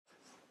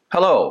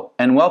Hello,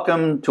 and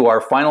welcome to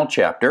our final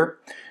chapter,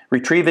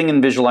 Retrieving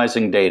and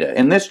Visualizing Data.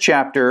 In this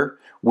chapter,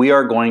 we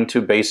are going to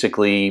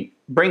basically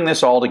bring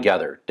this all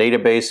together.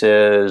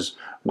 Databases,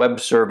 web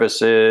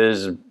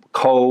services,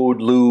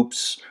 code,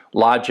 loops,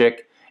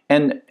 logic,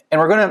 and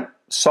we're going to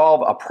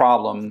solve a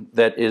problem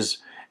that is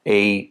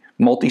a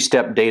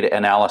multi-step data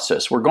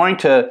analysis. We're going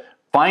to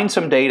find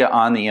some data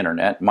on the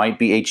internet, might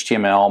be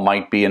HTML,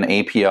 might be an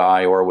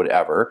API or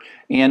whatever,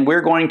 and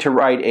we're going to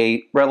write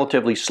a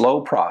relatively slow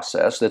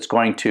process that's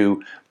going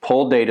to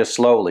pull data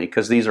slowly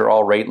because these are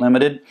all rate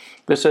limited.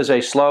 This is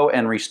a slow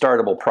and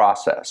restartable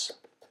process.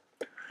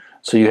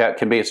 So you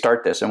can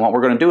start this, and what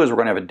we're going to do is we're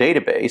going to have a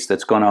database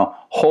that's going to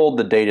hold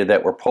the data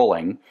that we're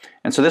pulling,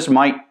 and so this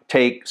might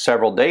take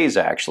several days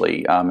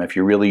actually if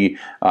you really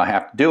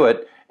have to do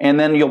it, and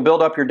then you'll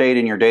build up your data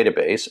in your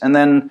database, and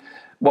then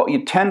what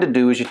you tend to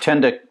do is you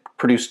tend to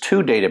produce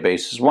two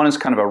databases. One is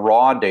kind of a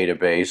raw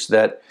database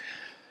that,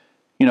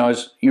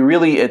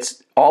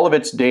 it's all of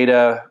its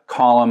data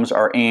columns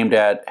are aimed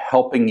at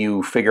helping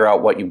you figure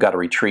out what you've got to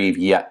retrieve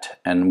yet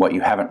and what you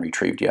haven't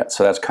retrieved yet.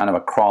 So that's kind of a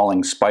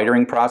crawling,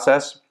 spidering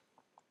process.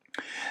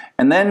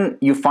 And then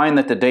you find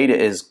that the data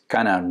is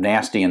kind of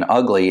nasty and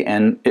ugly,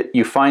 and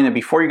you find that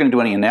before you're going to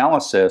do any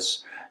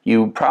analysis,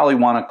 you probably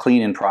want to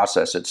clean and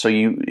process it. So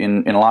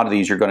in a lot of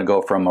these, you're going to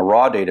go from a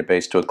raw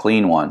database to a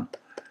clean one.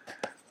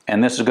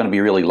 And this is going to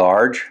be really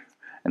large,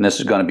 and this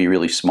is going to be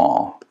really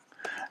small.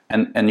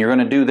 And you're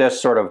going to do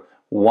this sort of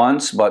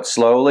once, but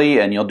slowly,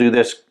 and you'll do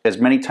this as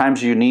many times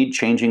as you need,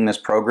 changing this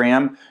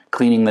program,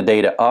 cleaning the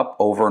data up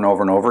over and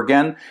over and over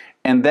again,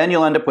 and then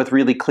you'll end up with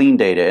really clean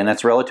data, and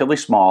it's relatively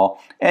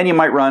small, and you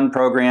might run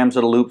programs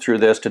that'll loop through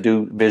this to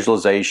do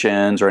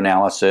visualizations or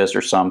analysis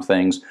or some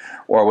things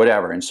or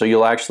whatever. And so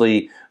you'll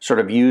actually sort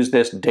of use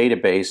this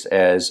database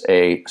as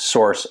a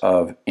source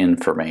of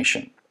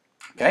information.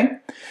 Okay?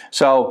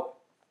 So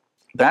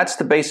that's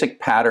the basic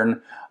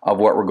pattern of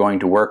what we're going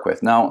to work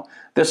with. Now,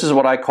 this is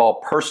what I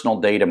call personal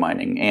data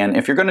mining. And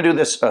if you're going to do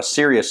this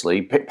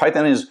seriously,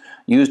 Python is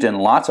used in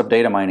lots of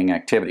data mining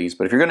activities,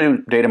 but if you're going to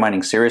do data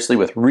mining seriously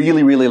with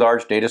really, really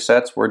large data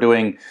sets, we're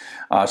doing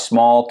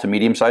small to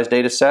medium-sized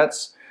data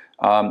sets,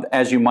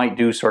 as you might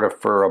do sort of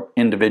for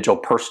individual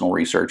personal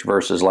research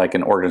versus like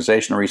an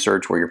organizational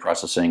research where you're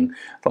processing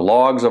the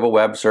logs of a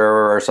web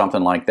server or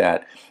something like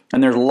that.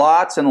 And there's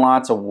lots and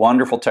lots of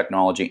wonderful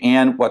technology.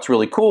 And what's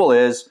really cool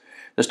is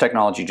this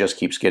technology just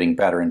keeps getting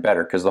better and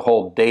better because the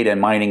whole data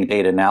mining,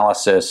 data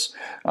analysis,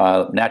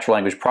 natural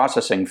language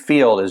processing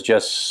field is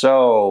just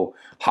so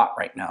hot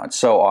right now. It's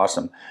so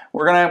awesome.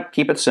 We're going to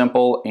keep it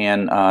simple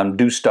and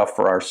do stuff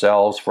for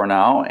ourselves for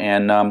now.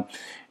 And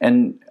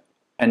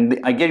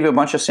I gave you a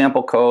bunch of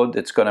sample code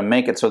that's going to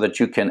make it so that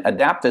you can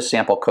adapt this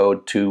sample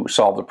code to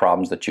solve the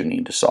problems that you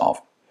need to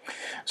solve.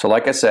 So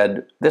like I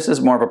said, this is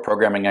more of a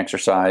programming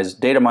exercise.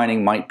 Data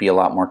mining might be a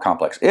lot more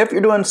complex. If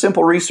you're doing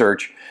simple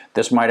research,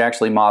 this might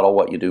actually model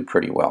what you do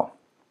pretty well.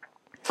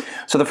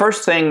 So the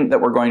first thing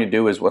that we're going to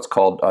do is what's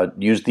called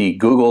use the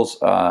Google's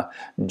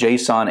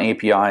JSON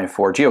API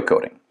for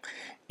geocoding.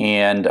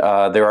 And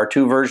there are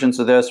two versions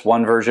of this.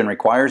 One version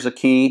requires a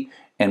key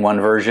and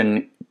one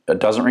version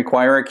doesn't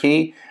require a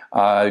key.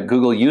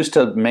 Google used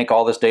to make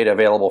all this data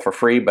available for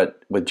free,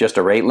 but with just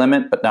a rate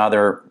limit, but now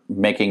they're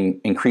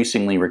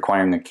increasingly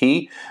requiring a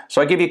key.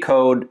 So I give you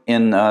code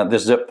in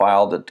this zip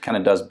file that kind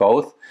of does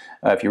both.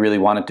 If you really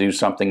wanted to do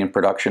something in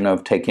production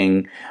of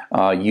taking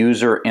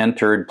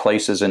user-entered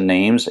places and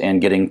names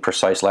and getting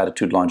precise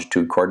latitude,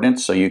 longitude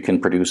coordinates, so you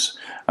can produce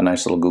a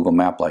nice little Google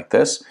map like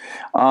this.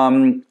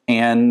 Since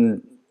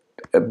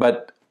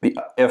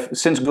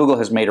Google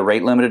has made a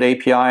rate-limited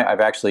API,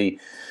 I've actually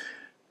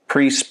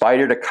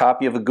pre-spidered a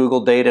copy of the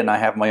Google data, and I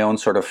have my own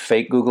sort of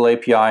fake Google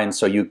API, and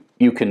so you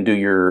can do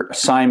your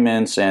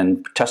assignments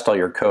and test all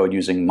your code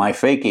using my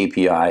fake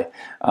API,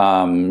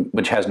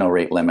 which has no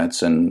rate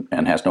limits and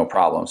has no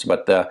problems,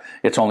 but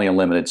it's only a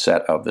limited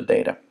set of the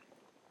data.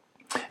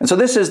 And so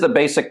this is the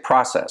basic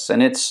process,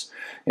 and it's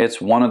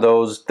one of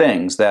those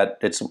things that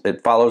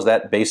it follows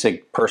that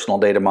basic personal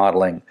data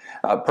modeling,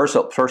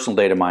 personal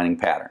data mining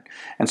pattern.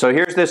 And so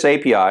here's this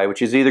API,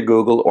 which is either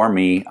Google or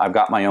me. I've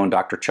got my own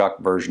Dr. Chuck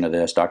version of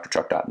this,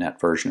 drchuck.net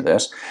version of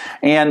this,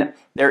 and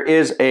there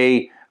is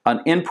an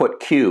input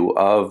queue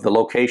of the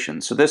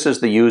location. So this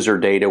is the user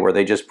data where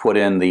they just put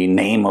in the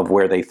name of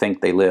where they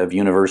think they live,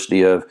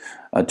 University of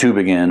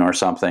Tübingen or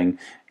something.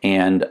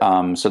 And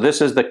so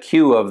this is the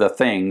queue of the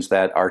things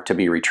that are to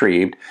be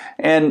retrieved.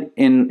 And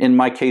in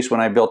my case,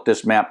 when I built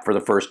this map for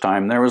the first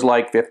time, there was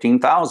like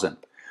 15,000.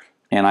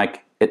 And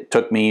it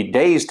took me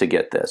days to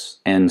get this.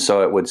 And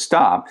so it would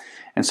stop.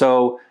 And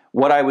so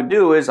what I would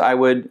do is I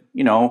would,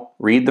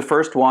 read the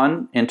first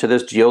one into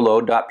this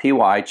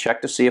geoload.py,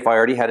 check to see if I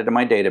already had it in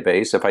my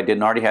database. If I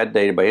didn't already have a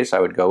database,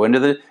 I would go into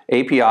the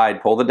API,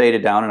 I'd pull the data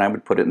down, and I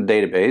would put it in the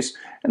database.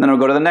 And then I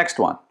would go to the next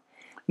one,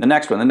 the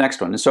next one, the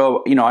next one. And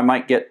so, I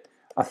might get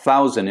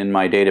 1,000 in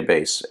my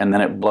database, and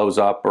then it blows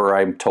up, or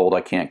I'm told I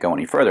can't go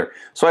any further.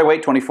 So I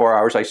wait 24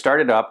 hours, I start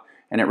it up,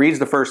 and it reads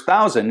the first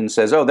 1,000 and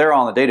says, oh, they're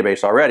all in the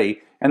database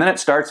already, and then it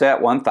starts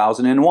at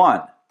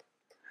 1,001.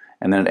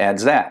 and then it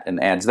adds that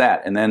and adds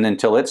that, and then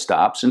until it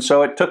stops. And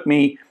so it took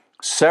me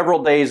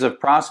several days of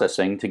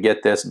processing to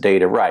get this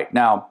data right.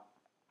 Now,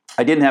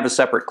 I didn't have a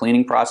separate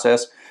cleaning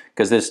process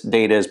because this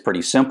data is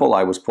pretty simple.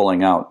 I was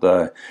pulling out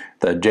the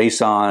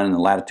JSON, the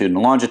latitude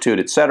and longitude,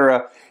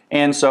 etc.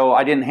 And so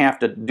I didn't have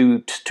to do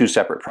two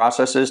separate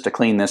processes to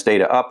clean this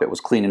data up. It was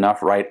clean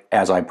enough right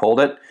as I pulled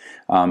it.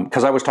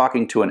 Because I was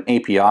talking to an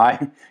API.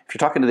 If you're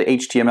talking to the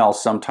HTML,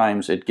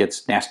 sometimes it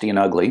gets nasty and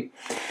ugly.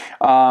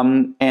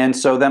 And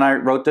so then I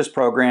wrote this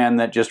program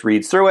that just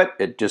reads through it.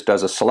 It just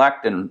does a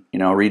select and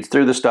reads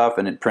through the stuff,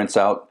 and it prints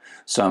out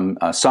some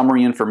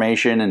summary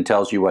information and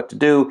tells you what to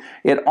do.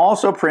 It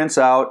also prints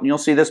out, and you'll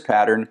see this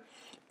pattern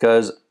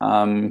because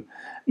I'm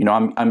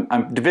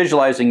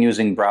visualizing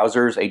using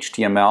browsers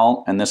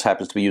HTML, and this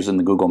happens to be using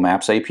the Google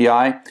Maps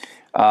API.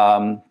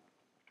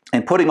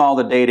 And putting all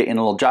the data in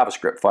a little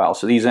JavaScript file.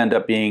 So these end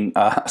up being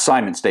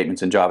assignment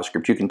statements in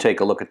JavaScript. You can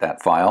take a look at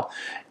that file.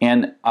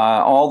 And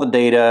all the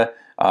data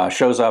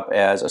shows up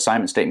as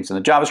assignment statements in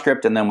the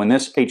JavaScript, and then when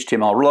this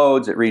HTML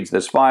loads, it reads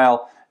this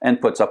file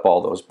and puts up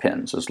all those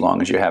pins as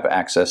long as you have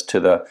access to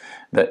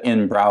the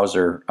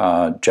in-browser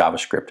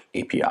JavaScript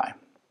API.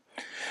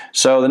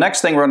 So the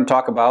next thing we're going to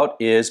talk about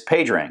is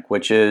PageRank,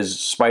 which is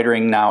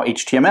spidering now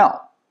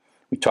HTML.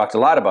 We talked a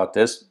lot about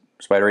this.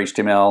 Spider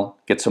HTML,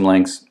 get some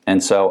links.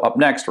 And so up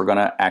next, we're going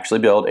to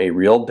actually build a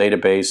real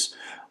database,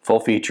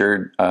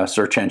 full-featured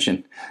search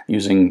engine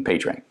using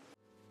PageRank.